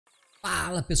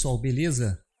Fala pessoal,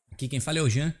 beleza? Aqui quem fala é o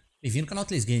Jean, bem-vindo ao canal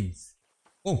de Lives.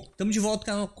 Bom, estamos de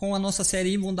volta com a nossa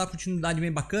série e vamos dar continuidade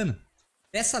bem bacana.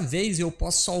 Dessa vez eu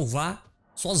posso salvar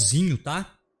sozinho,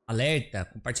 tá? Alerta,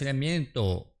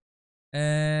 compartilhamento,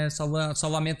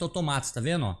 salvamento automático, tá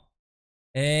vendo? Ó?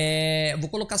 Vou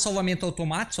colocar salvamento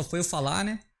automático, só foi eu falar,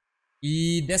 né?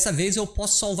 E dessa vez eu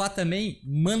posso salvar também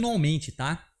manualmente,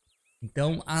 tá?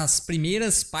 Então as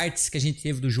primeiras partes que a gente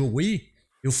teve do jogo aí,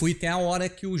 eu fui até a hora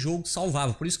que o jogo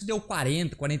salvava. Por isso que deu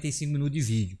 40, 45 minutos de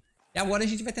vídeo. E agora a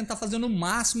gente vai tentar fazer no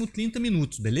máximo 30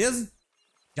 minutos, beleza?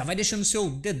 Já vai deixando seu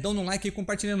dedão no like e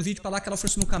compartilhando o vídeo para dar aquela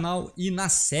força no canal e na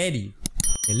série.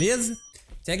 Beleza?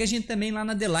 Segue a gente também lá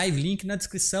na The Live, link na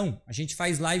descrição. A gente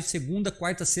faz live segunda,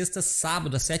 quarta, sexta,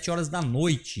 sábado, às 7 horas da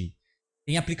noite.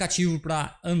 Tem aplicativo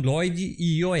para Android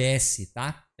e iOS,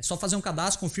 tá? É só fazer um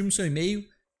cadastro, confirma o seu e-mail,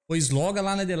 depois loga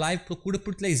lá na The Live, procura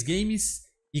por Games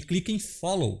e clica em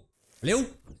follow. Valeu?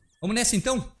 Vamos nessa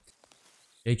então?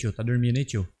 Ei tio, tá dormindo aí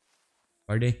tio?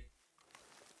 Acorda aí.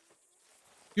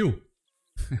 Tio.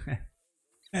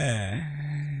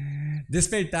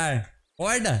 Despertar.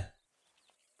 Acorda.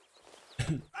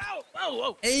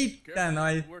 Eita,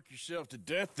 nós. Work yourself to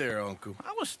death there, Uncle.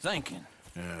 I was thinking.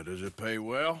 Yeah, does it pay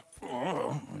well?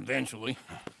 Oh, eventually.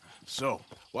 So,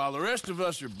 while the rest of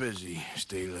us are busy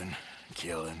stealing,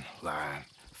 killing, lying,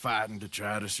 fighting to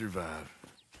try to survive,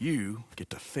 you get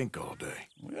to think all day.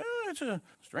 Well, it's a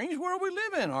strange world we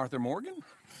live in, Arthur Morgan.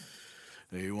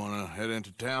 Do you want to head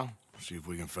into town? See if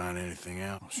we can find anything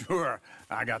out? Sure,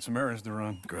 I got some errands to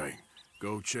run. Great.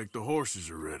 Go check the horses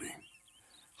are ready.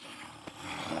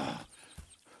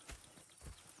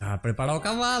 Ah, preparar o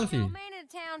cavalo, filho. Man in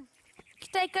town. Can you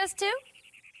take us too?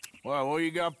 Well, what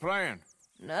you got planned?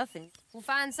 Nothing. We'll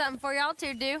find something for y'all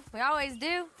to do. We always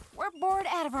do. We're bored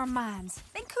out of our minds.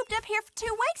 Been cooped up here for 2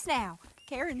 weeks now.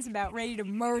 Karen's about ready to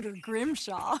murder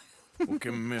Grimshaw. Well,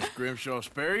 can Miss Grimshaw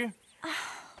spare you?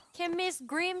 Can Miss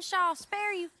Grimshaw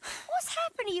spare you? What's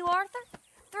happened to you, Arthur?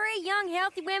 3 young,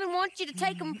 healthy women want you to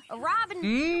take them a robbing.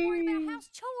 Don't worry about house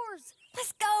chores.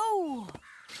 Let's go.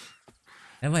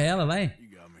 Leva ela, vai.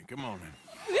 You got me. Come on then.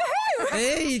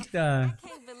 Eita.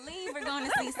 Can't believe we're going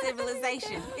to see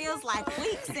civilization. Feels like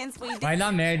weeks since we did. Vai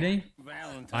dar merda, hein?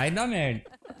 Valentine. Vai dar merda.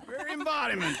 Very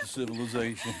embodiment of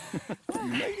civilization.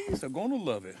 You ladies are gonna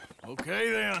love it.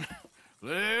 Okay then.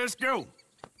 Let's go.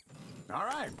 All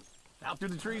right. Out through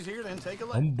the trees here, then take a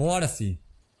look. Vambora, fi.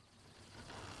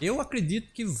 Eu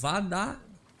acredito que vai dar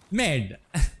merda.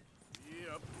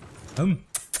 Yep. Vamos.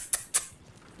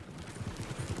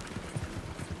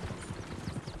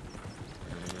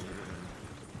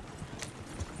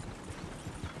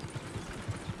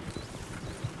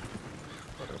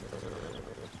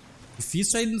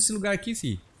 Difícil sair desse lugar aqui,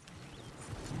 fi.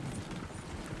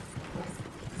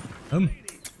 Vamos.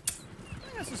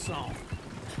 That's a song.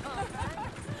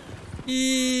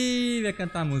 Ih, vai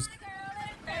cantar a música.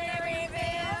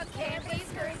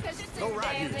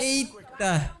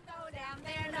 Eita.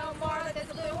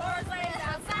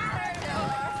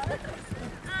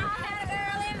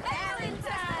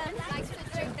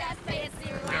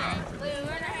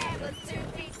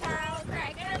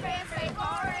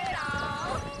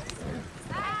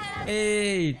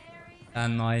 Eita,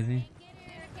 nós, hein?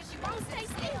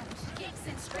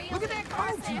 Look at that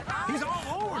coach. He's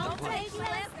all over the place.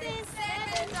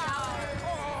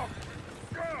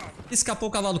 Escapou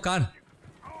o cavalo do cara.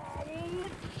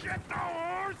 Get the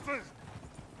horses!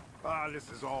 This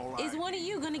is all right. Is one of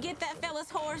you going to get that fella's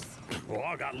horse? Oh,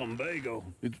 I got lumbago.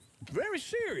 It's very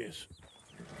serious.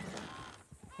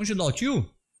 Vamos ajudar o tio?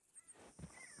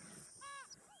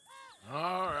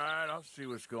 All right, I'll see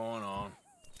what's going on.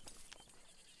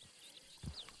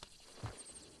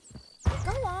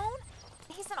 Go on.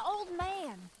 He's an old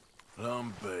man.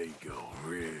 Lumbago,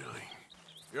 really?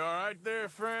 You all right there,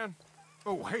 friend?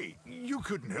 Oh, hey, you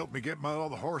couldn't help me get my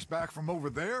other horse back from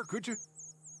over there, could you?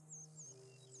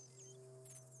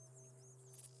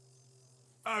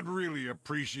 I'd really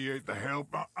appreciate the help.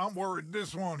 I'm worried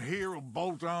this one here will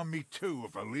bolt on me too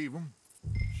if I leave him.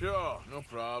 Sure, no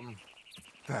problem.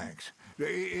 Thanks.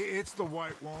 It's the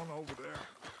white one over there.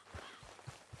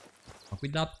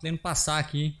 Cuidado pra ele não passar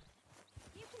aqui.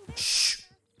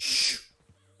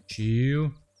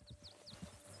 Tio.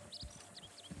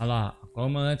 Olha lá.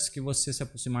 Coma antes que você se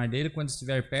aproximar dele. Quando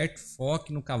estiver perto,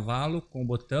 foque no cavalo com o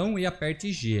botão e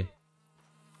aperte G.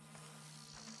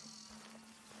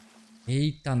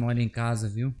 Eita, nós em casa,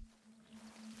 viu?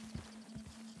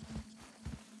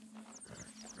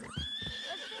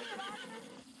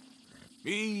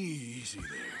 Easy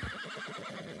there.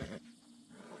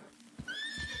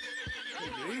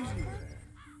 Easy there.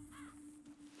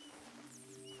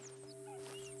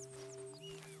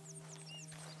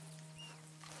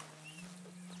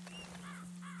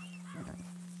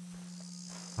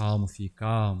 Calma, filho,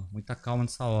 calma. Muita calma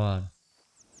nessa hora.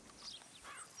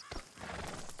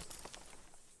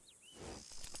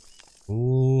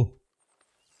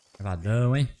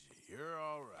 Cavadão, hein?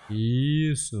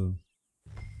 Isso.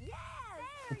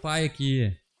 O pai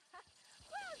aqui.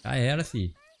 Já era,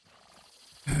 filho.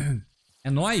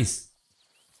 É nóis.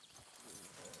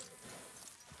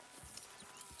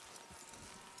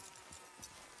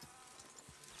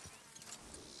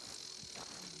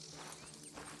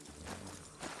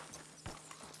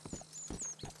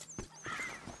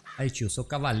 Aí, tio, seu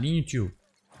cavalinho, tio.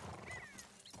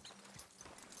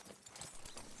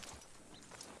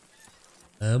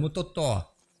 Amo, Totó.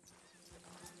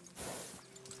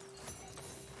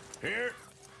 Here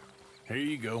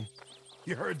you go.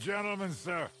 You're a gentleman,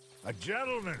 sir. A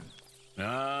gentleman.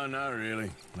 No, not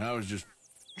really. I was just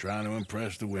trying to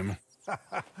impress the women.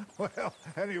 Well,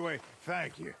 anyway,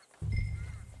 thank you.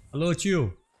 Alô,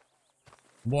 tio.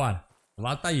 Bora. O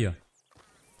cavalo tá aí, ó.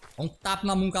 Dá um tapa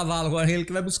na mão do cavalo, agora é ele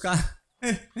que vai buscar.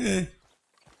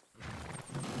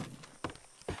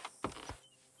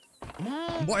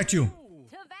 Bora, tio.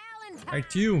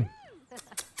 Partiu.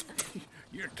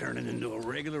 You're turning into a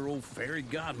regular old fairy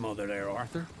godmother there,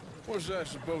 Arthur. What's that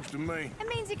supposed to mean? It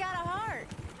means you got a heart.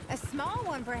 A small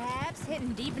one, perhaps,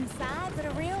 hidden deep inside, but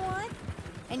a real one.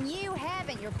 And you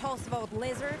haven't, you repulsive old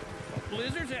lizard.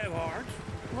 Lizards have hearts.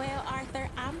 Well, Arthur,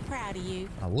 I'm proud of you.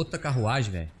 A outra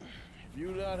carruagem, velho. If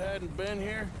you lot hadn't been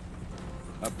here,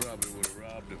 I probably would have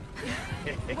robbed him.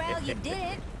 Well, you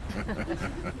did.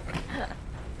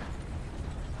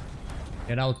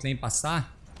 Esperar o trem passar.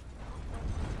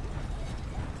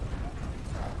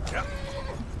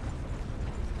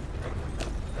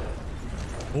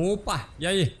 Opa, e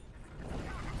aí?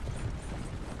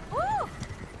 Woo!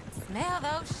 Smell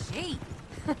those sheep.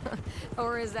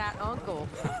 Or is that Uncle?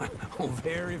 Oh,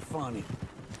 very funny.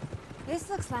 This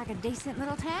looks like a decent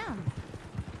little town.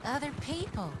 Other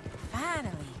people.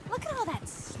 Finally. Look at all that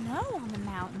snow on the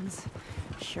mountains.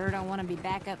 Sure don't want to be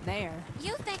back up there.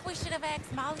 You think we should have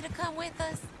asked Molly to come with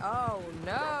us? Oh,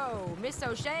 no. Miss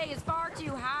O'Shea is far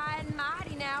too high and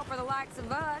mighty now for the likes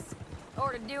of us.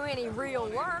 Or to do any real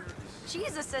work.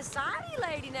 She's a society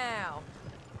lady now.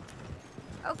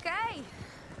 Okay.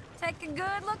 Take a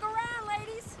good look around,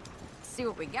 ladies. See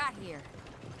what we got here.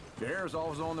 Chair's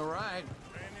always on the right.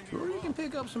 Sure you can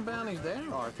pick up some bounties there,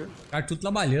 Arthur. Cara, tudo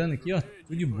trabalhando aqui, ó.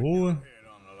 Tudo de boa.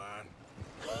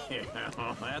 Yeah,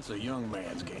 that's a young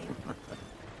man's game.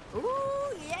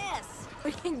 Ooh, yes.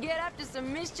 We can get up to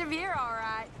some mischief here, all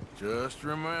right. Just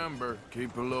remember,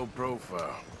 keep a low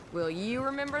profile. Will you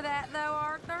remember that, though,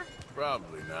 Arthur?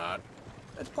 Probably not.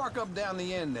 Let's park up down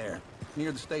the end there,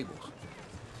 near the stables.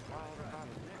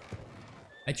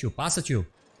 Aí, tio, passa, tio.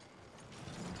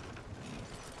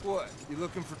 What? You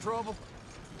looking for trouble?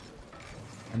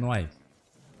 É nóis.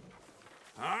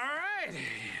 All right.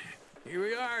 Here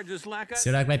we are, just like I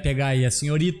Será que vai pegar aí as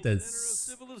center of senhoritas?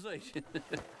 civilization.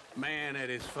 Man at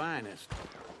his finest.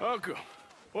 Uncle,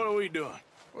 what are we doing?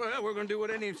 Well, we're gonna do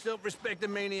what any self-respecting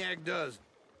maniac does.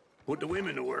 Put the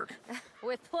women to work.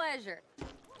 With pleasure.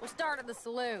 We'll start at the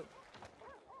saloon.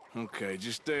 Okay,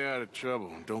 just stay out of trouble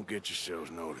and don't get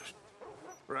yourselves noticed.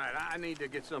 Right, I need to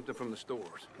get something from the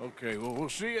stores. Okay, well, we'll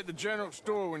see you at the general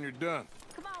store when you're done.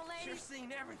 Come on, ladies.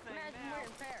 Imagine we're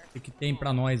in Paris. O que tem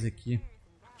pra nós aqui?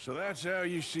 So that's how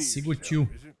you see Siga o yourself, tio.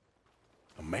 is it?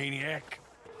 A maniac?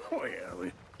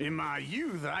 Well, in my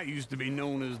youth, I used to be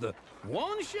known as the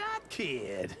one-shot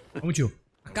kid. Vamos, tio.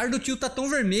 A cara do tio tá tão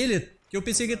vermelha que eu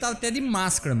pensei que ele tava até de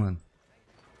máscara, mano.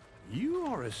 You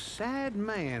are a sad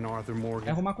man, Arthur Vai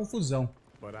Morgan. arrumar confusão.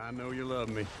 But I know you love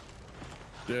me.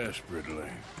 Desperately.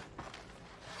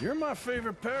 You're my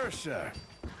favorite parasite.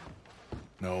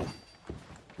 No,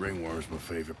 ringworm's my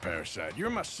favorite parasite.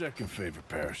 You're my second favorite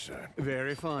parasite.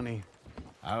 Very funny.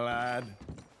 I lied.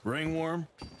 Ringworm,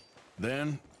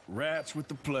 then rats with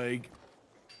the plague,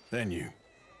 then you.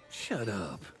 Shut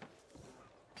up.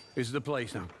 This is the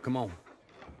place now. Come on.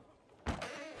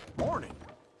 Morning.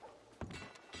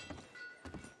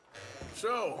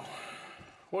 So,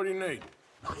 what do you need?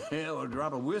 Hell, a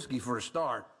drop of whiskey for a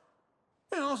start.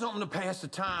 You know, something to pass the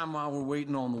time while we're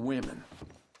waiting on the women.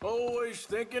 Always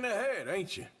thinking ahead,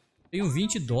 ain't you? Tenho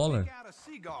 $20. Got a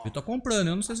cigar. Eu tô comprando,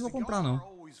 eu não sei se vou comprar, não.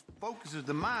 Always focuses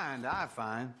the mind, I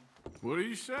find. What are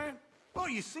you saying? Well,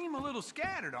 you seem a little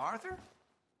scattered, Arthur.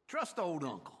 Trust old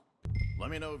uncle.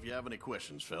 Let me know if you have any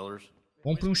questions, fellers.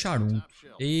 Compre um charuto.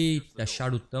 Eita,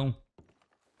 charutão.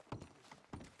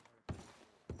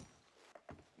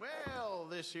 Well,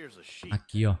 this here's a sheep.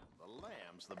 Aqui, ó. The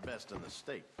lamb's the best in the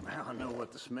state. Now I know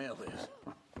what the smell is.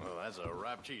 Well, that's a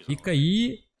ripe cheese. Fica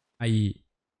aí. Aí.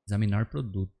 Examinar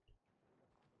produto.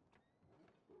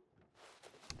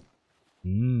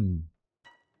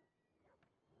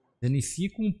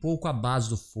 Danifica um pouco a base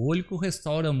do fôlego,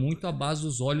 restaura muito a base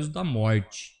dos olhos da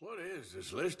morte. What is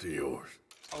this list of yours?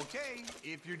 Okay,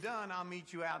 if you're done, I'll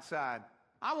meet you outside.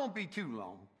 I won't be too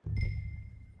long.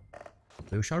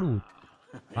 Foi o charuto.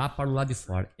 Vá para o lado de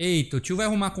fora. Eita, o tio vai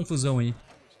arrumar confusão aí.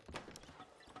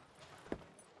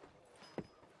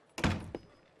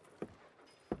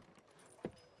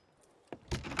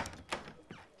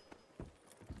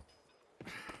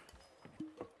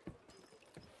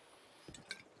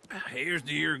 Here's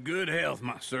to your good health,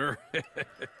 my sir.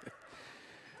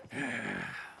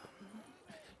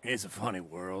 It's a funny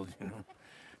world, you know.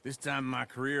 This time in my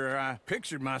career, I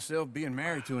pictured myself being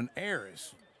married to an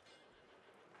heiress.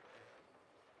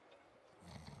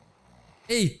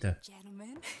 Eita.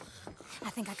 Gentlemen, I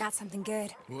think I got something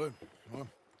good. What?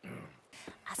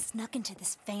 I snuck into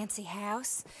this fancy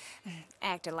house.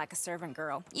 Acted like a servant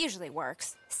girl. Usually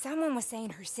works. Someone was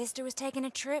saying her sister was taking a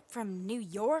trip from New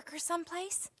York or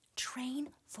someplace.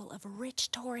 Train full of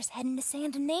rich tourists heading to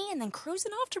Saint Denis and then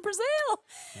cruising off to Brazil.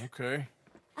 Okay.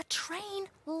 A train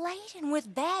laden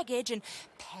with baggage and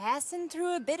passing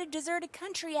through a bit of deserted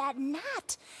country at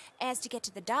night as to get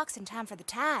to the docks in time for the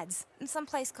tides in some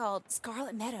place called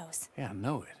Scarlet Meadows. Yeah, I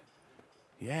know it.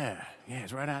 Yeah,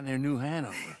 it's right out near New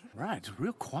Hanover. Right, it's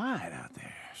real quiet out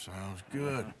there. Sounds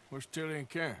good. Where's Tilly and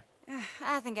Karen?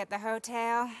 I think at the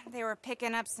hotel. They were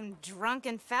picking up some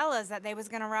drunken fellas that they was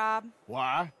gonna rob.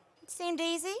 Why? It seemed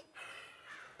easy.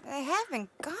 They have been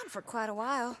gone for quite a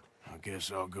while. I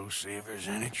guess I'll go see if there's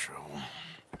any trouble.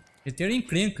 Meteram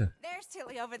encrenca. There's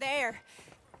Tilly over there.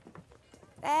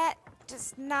 That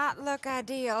does not look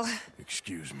ideal.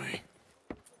 Excuse me.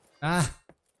 Ah,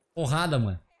 porrada,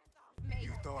 mano.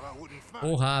 You thought I wouldn't find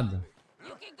Porrada.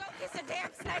 You can go kiss a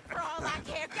damn snake for all I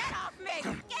care. Get off me!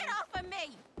 Get off of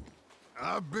me!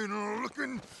 I've been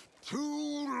looking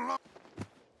too long.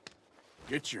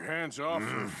 Get your hands off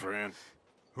her, friend.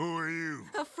 Who are you?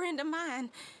 A friend of mine.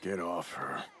 Get off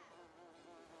her.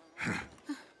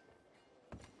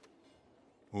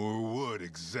 Or what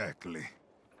exactly?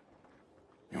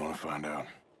 You want to find out?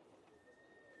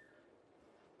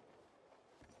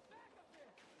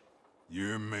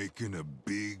 You're making a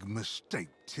big mistake,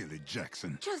 Tilly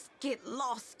Jackson. Just get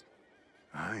lost.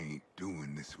 I ain't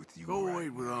doing this with you. Go right wait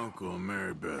with Uncle and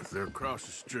Mary Beth. They're across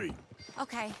the street.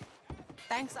 Okay.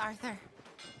 Thanks, Arthur.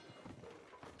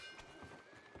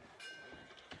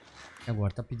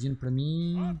 Agora tá pedindo pra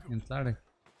mim entrar aqui.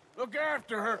 Look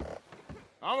after her.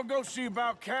 I'm gonna go see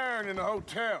about Karen in the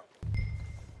hotel.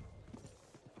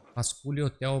 Vasculhe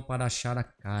hotel para achar a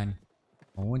Karen.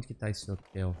 Onde que tá esse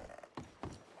hotel?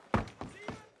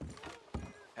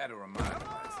 Had to remind me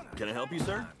last night. Can I help you,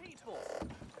 sir? People,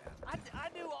 I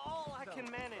do all I can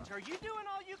manage. Are you doing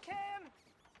all you can?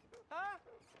 Huh?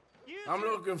 I'm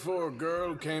looking for a girl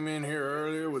who came in here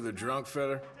earlier with a drunk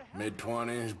fella.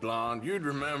 Mid-20s, blonde. You'd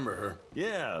remember her.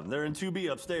 Yeah, they're in 2B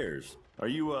upstairs. Are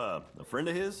you, a friend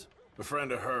of his? A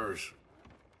friend of hers.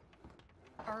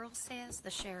 Earl says the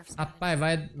sheriff's... Rapaz,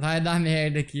 vai dar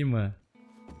merda aqui, mano.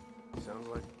 Sounds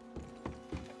like...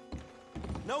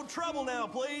 No trouble now,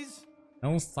 please.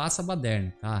 Não faça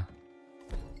baderna, tá?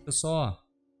 Deixa eu só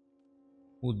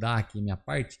mudar aqui minha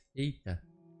parte. Eita.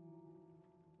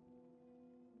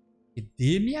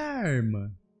 Cadê minha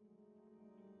arma?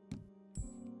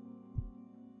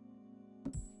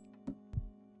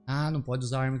 Ah, não pode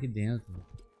usar arma aqui dentro.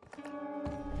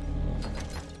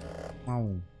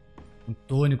 Um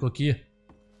tônico aqui.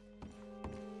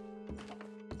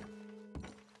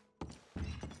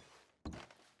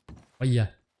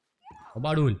 Olha. Olha o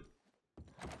barulho.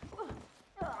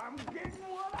 I'm getting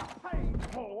what I paid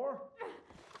for.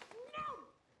 No!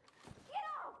 Get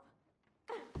off!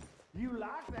 You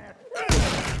like that?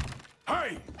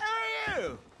 Hey! Hey,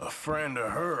 you! A friend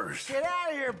of hers. Get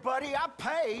out of here, buddy. I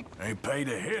paid. Ain't paid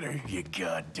to hit her, you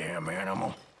goddamn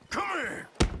animal. Come here!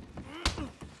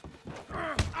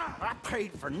 I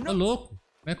paid for Tô no. louco.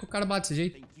 Como é que o cara bate desse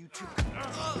jeito? You two.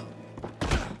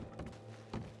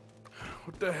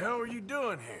 What the hell are you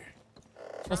doing here?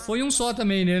 Só foi um só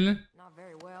também nele, né? Not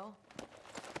very well.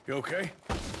 You okay?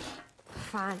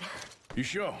 Fine. You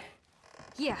sure?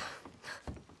 Yeah.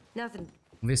 Nothing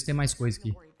Vamos ver se tem mais coisa to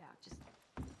aqui. worry about. Just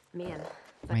men.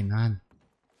 Mais nada.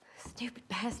 Stupid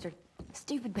bastard.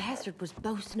 Stupid bastard was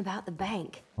boasting about the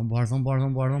bank. Vambora, vambora,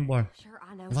 vambora, vambora. Sure,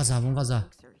 I know. Vamos vazar, vamos vazar.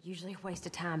 Banks are usually a waste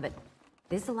of time, but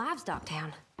this is a livestock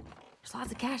town. There's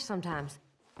lots of cash sometimes.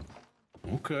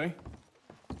 Okay.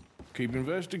 Keep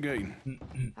investigating.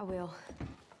 I will.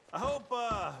 I hope,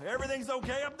 everything's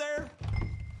okay up there?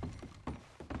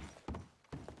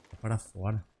 Para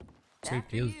fora. Com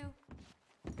After certeza. you.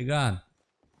 Obrigado.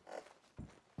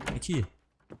 Tia,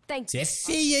 Thank você you. é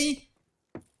feia, hein?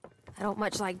 I don't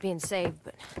much like being saved,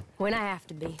 but when I have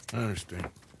to be. I understand.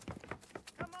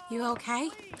 You okay?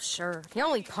 Sure. He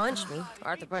only punched me.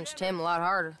 Arthur punched him a lot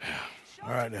harder. All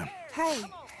right, then. Hey,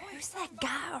 who's that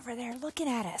guy over there looking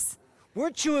at us?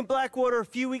 Weren't you in Blackwater a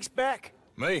few weeks back?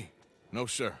 Me? No,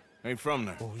 sir. Ain't from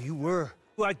there. Oh, you were.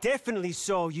 Well, I definitely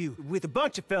saw you with a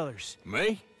bunch of fellers.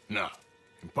 Me? No.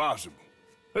 Impossible.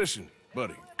 Listen,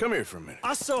 buddy, come here for a minute.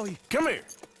 I saw you. Come here.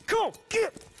 Come on,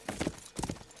 get!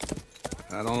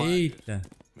 I don't like it. Eita.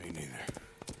 Me neither.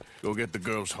 Go get the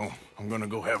girls home. I'm gonna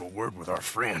go have a word with our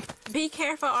friend. Be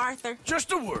careful, Arthur.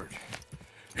 Just a word.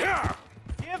 Yeah!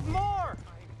 Give more!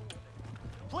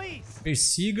 Please!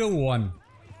 Persiga o homem.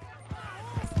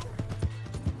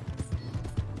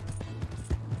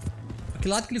 Pra que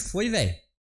lado que ele foi, velho?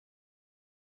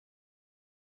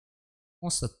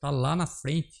 Nossa, tá lá na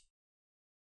frente.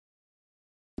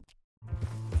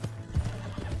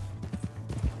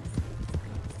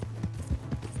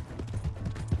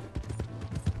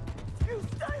 You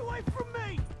stay away from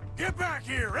me! Get back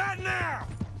here right now!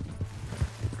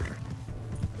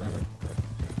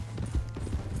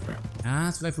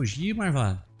 Ah, você vai fugir,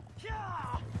 Marvado?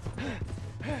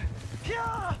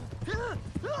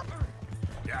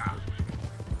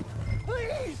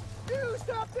 Please, do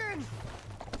something!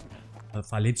 Eu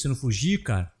falei pra você não fugir,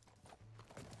 cara.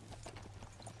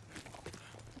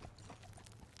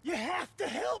 You have to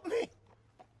help me!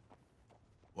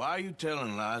 Why are you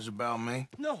telling lies about me?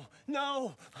 No,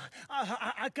 no,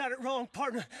 I got it wrong,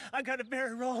 partner. I got it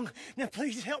very wrong. Now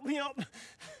please help me up.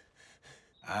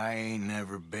 I ain't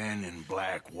never been in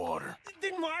Blackwater.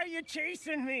 Then why are you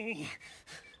chasing me?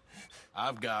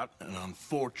 I've got an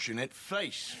unfortunate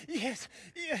face. Yes,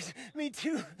 yes, me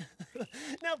too.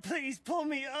 Now please pull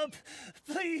me up,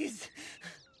 please.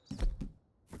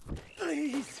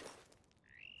 Please.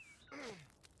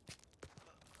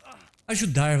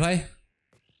 Ajudar, vai.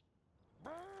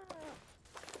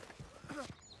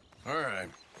 All right,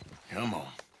 come on.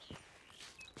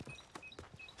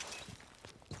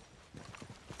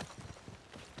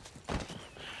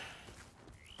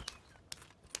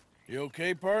 You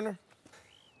okay, partner?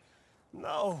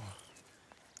 No.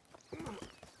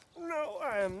 No,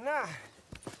 I am not.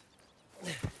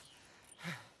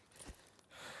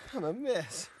 I'm a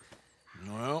mess.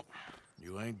 Well,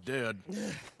 you ain't dead.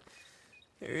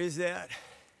 There is that.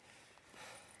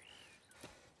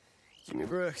 Jimmy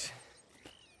Brooks.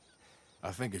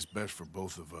 I think it's best for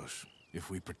both of us if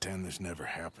we pretend this never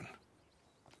happened.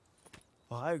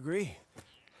 Well, I agree.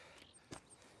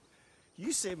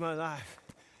 You saved my life.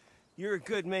 You're a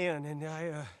good man, and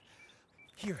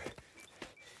here.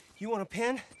 You want a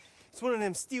pen? It's one of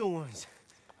them steel ones.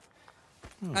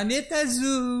 Caneta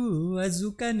azul,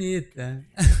 azul caneta.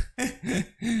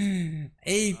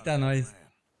 Eita, nós.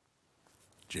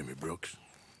 Jimmy Brooks.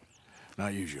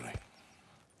 Not usually.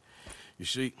 You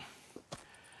see,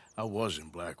 I was in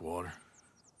Blackwater.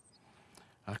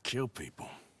 I killed people.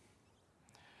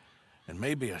 And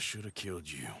maybe I should have killed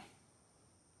you.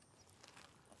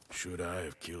 Should I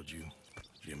have killed you,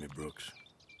 Jimmy Brooks?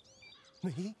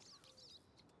 Me?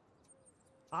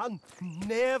 I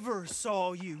never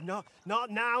saw you. Not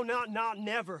now, not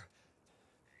never.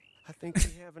 I think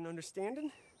we have an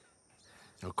understanding.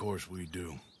 Of course we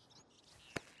do.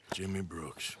 Jimmy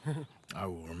Brooks. I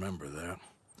will remember that.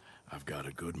 I've got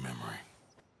a good memory.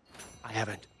 I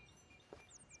haven't.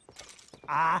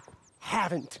 I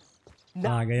haven't.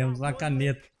 Ah, ganhamos uma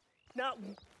caneta. Not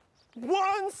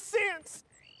 1 cent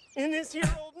in this here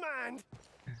old mind.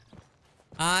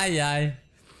 Ai, ai.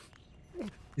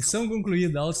 Missão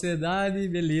concluída. A sociedade,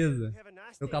 beleza.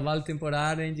 Seu cavalo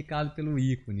temporário é indicado pelo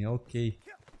ícone. Ok.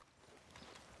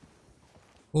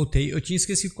 Voltei. Eu tinha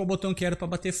esquecido qual botão que era para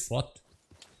bater foto.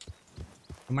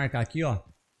 Vou marcar aqui, ó.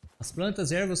 As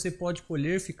plantas ervas você pode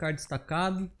colher, ficar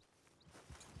destacado.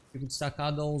 Fico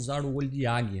destacado ao usar o olho de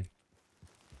águia.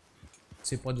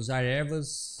 Você pode usar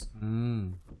ervas.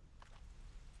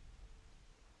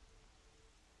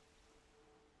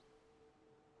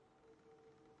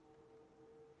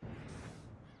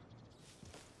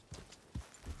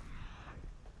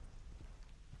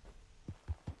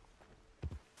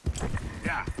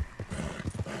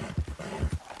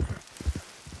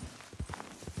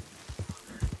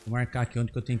 Vou marcar aqui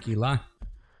onde que eu tenho que ir lá.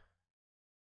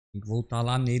 Tem que voltar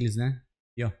lá neles, né?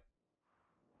 Aqui, ó.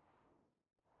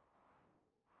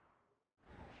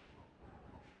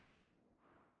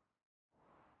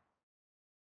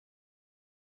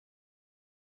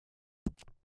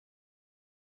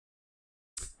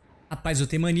 Rapaz, eu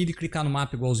tenho mania de clicar no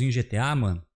mapa igualzinho GTA,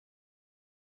 mano.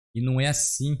 E não é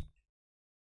assim.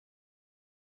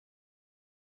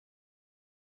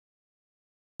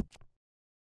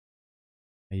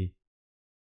 Aí.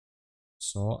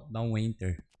 Só dá um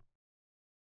enter.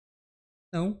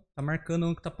 Não, tá marcando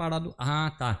um que tá parado.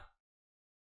 Ah, tá.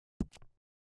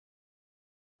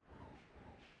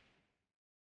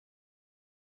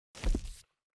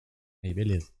 Aí,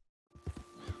 beleza.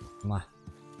 Vamos lá.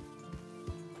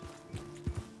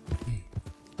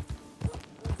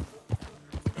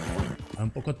 Um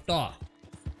pouco tó.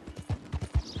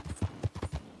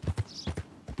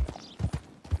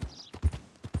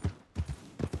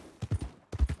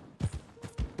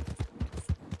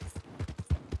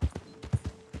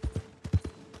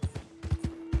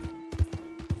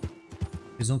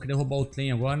 Eles vão querer roubar o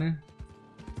trem agora, né?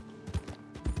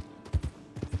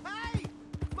 Hey,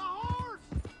 my horse!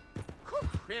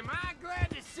 Am I glad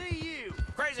to see you?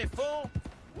 Crazy fool!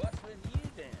 What's with you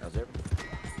then? How's everything?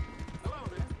 Hello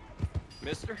there.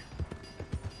 Mister?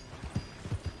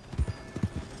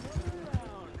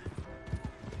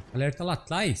 A galera tá lá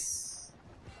atrás.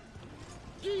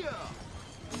 Yeah.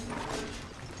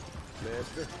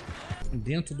 Mister?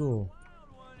 Dentro do...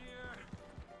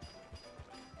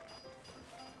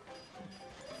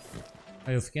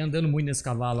 Aí eu fiquei andando muito nesse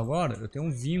cavalo agora. Eu tenho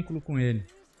um vínculo com ele.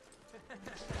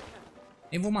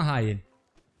 Nem vou amarrar ele.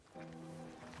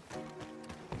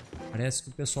 Parece que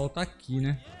o pessoal tá aqui,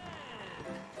 né?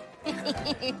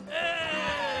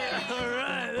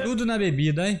 Tudo na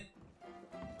bebida, hein?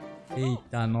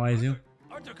 Eita, nós, viu?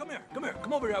 Arthur, come here.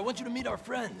 Come over here. I want you to meet our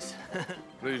friends.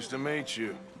 Pleased to meet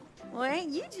you. Well,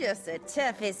 ain't you just the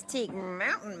toughest teak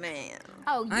mountain man?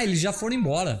 Oh, Ah, eles já foram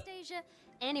embora.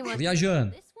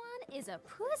 Viajando. This one is a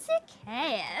pussy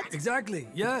cat. Exactly.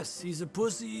 Yes, he's a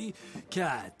pussy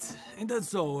cat. Ain't that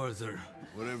so, Arthur?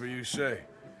 Whatever you say.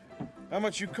 How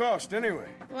much you cost, anyway?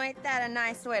 Well, ain't that a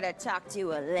nice way to talk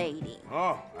to a lady?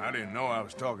 Oh, I didn't know I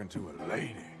was talking to a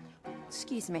lady.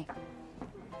 Excuse me.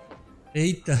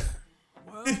 Eita.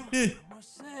 Well, I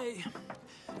must say,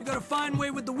 you got a fine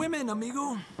way with the women,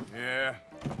 amigo. Yeah,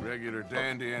 regular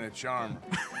dandy and a charmer.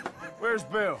 Where's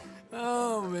Bill?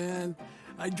 Oh, man.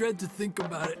 I dread to think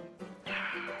about it.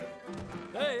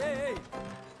 Hey!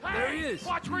 There he is.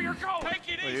 Watch where you're going! Take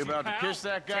it easy, Are you about to kiss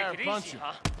that guy or punch him?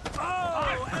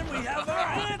 Oh, and we have our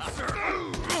answer.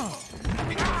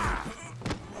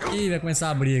 Ih, vai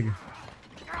começar a briga.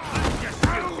 Just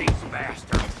shoot these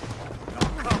bastards!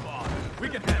 Oh, come on! We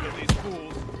can handle these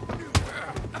fools!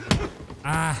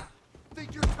 Ah.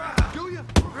 Think you're tough, do you?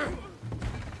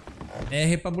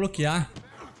 R pra bloquear.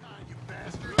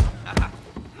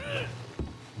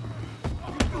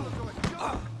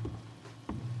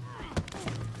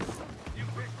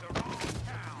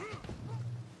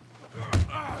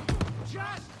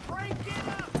 Just break it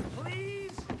up,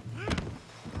 please!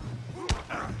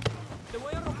 Te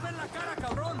voy a romper la cara,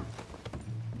 cabrón.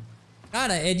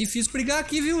 Cara, é difícil brigar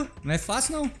aqui, viu? Não é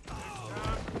fácil, não.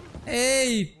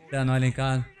 Eita, nós lá em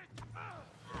casa.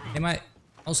 Tem mais...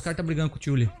 Olha, os caras tá brigando com o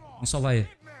tio ali. Vamos salvar ele.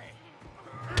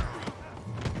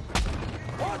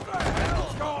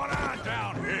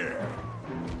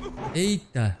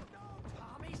 Eita.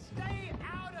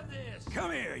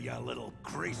 Come here, you little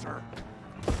greaser.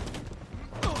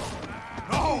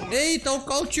 Eita,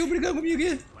 olha o tio brigando comigo aqui.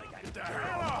 Get the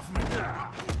hell off me,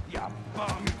 you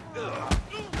bum.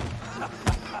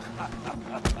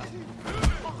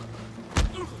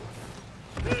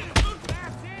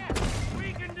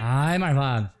 Ai,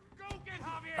 marvado.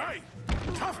 Hey,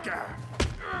 tough guy.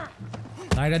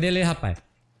 Larga dele aí, rapaz.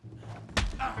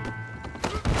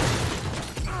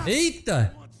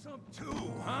 Eita.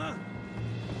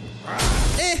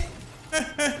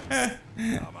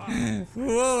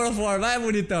 Uou, pra fora, vai,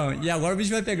 bonitão. E agora o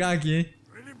bicho vai pegar aqui, hein?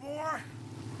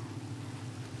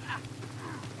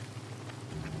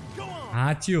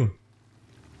 Ah, tio.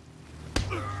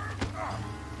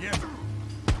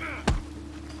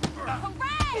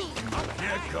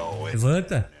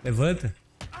 Levanta, levanta.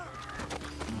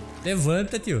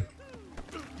 Levanta, tio.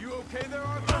 You okay there,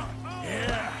 Arthur?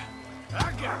 Yeah,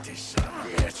 I got this son of a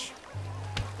bitch.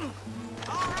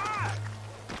 All right!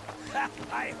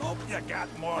 I hope you got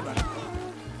more than...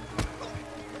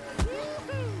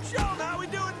 Show them how we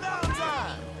do it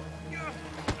downtime!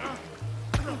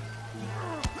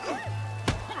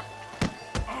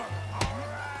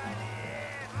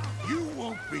 You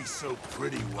won't be so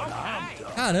pretty when I'm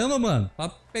done. Caramba, mano. Pra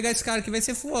pegar esse cara aqui vai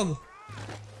ser fogo.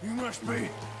 You must be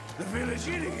the village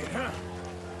idiot, huh?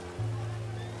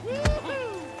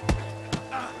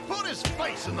 Put his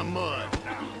face in the mud.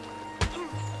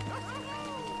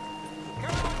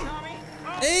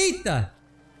 Eita!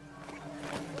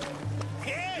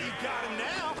 Yeah, you got him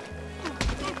now!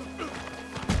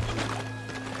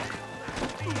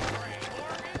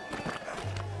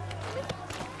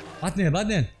 Bate nele, bate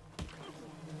nele.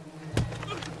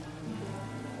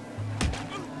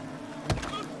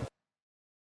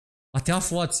 bater uma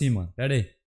foto sim, mano. Pera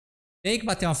aí. Tem que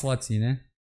bater uma foto sim, né?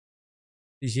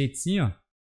 Desse jeito sim, ó.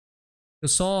 Eu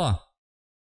só...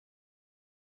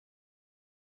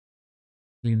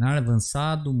 Inclinar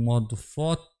avançado, modo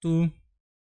foto.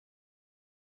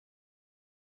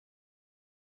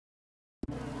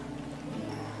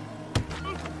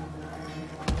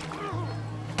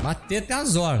 Bater até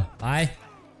as horas. Vai.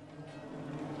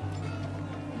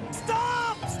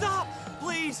 Stop! Stop!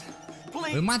 Please!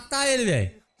 Please! Vou matar ele,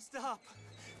 velho. Stop.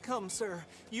 Come, sir.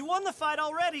 You won the fight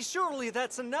already. Surely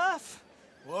that's enough.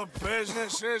 What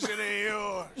business is it of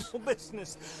yours? No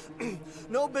business.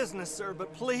 No business, sir,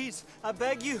 but please, I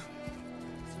beg you.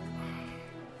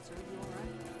 Sir, you all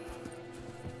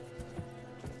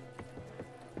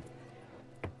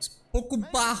right? Pouco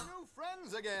barro. New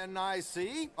friends again, I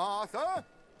see, Arthur.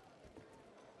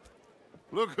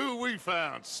 Look who we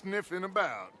found sniffing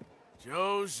about.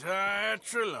 Josiah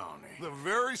Trelawney. The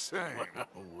very same.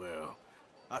 Well,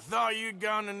 I thought you'd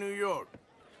gone to New York.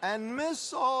 And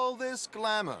miss all this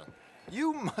glamour.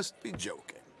 You must be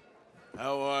joking.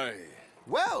 How are you?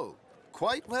 Well,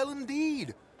 quite well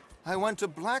indeed. I went to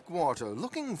Blackwater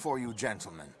looking for you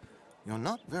gentlemen. You're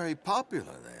not very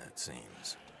popular there, it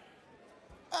seems.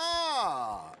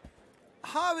 Ah,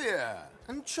 Javier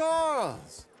and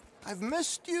Charles. I've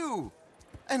missed you.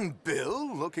 And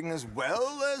Bill looking as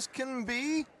well as can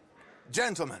be.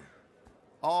 Gentlemen,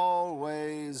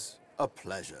 always a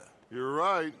pleasure. You're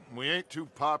right. We ain't too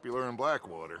popular in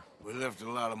Blackwater. We left a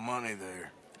lot of money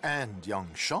there. And young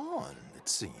Sean, it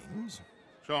seems.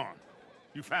 Sean,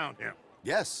 you found him?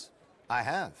 Yes, I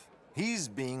have. He's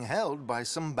being held by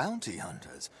some bounty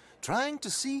hunters, trying to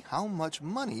see how much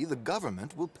money the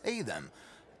government will pay them.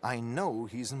 I know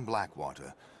he's in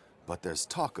Blackwater, but there's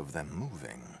talk of them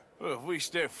moving. Well, if we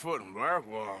step foot in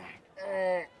Blackwater...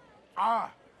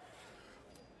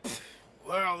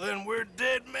 Well, then we're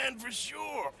dead men for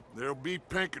sure. There'll be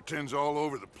Pinkertons all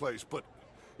over the place, but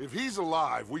if he's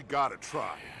alive, we gotta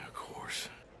try. Yeah, of course.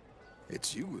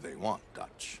 It's you they want,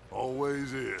 Dutch.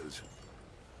 Always is.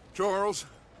 Charles,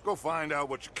 go find out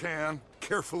what you can,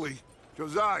 carefully.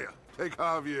 Josiah, take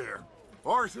Javier.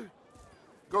 Arthur,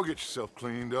 go get yourself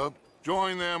cleaned up.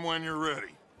 Join them when you're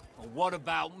ready. Well, what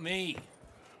about me?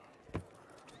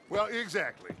 Well,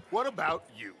 exactly. What about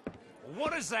you?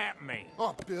 What does that mean?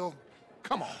 Oh, Bill,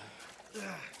 come on.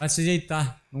 Vai se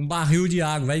ajeitar. Um barril de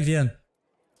água, vai vendo.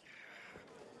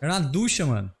 Era uma ducha,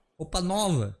 mano. Roupa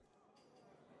nova.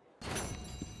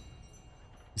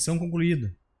 Missão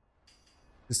concluída.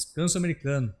 Descanso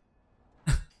americano.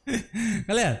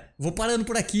 Galera, vou parando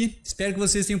por aqui. Espero que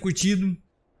vocês tenham curtido.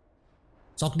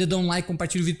 Só com o dedão no like,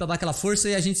 compartilha o vídeo pra dar aquela força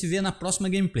e a gente se vê na próxima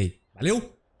gameplay.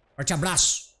 Valeu? Forte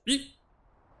abraço. E...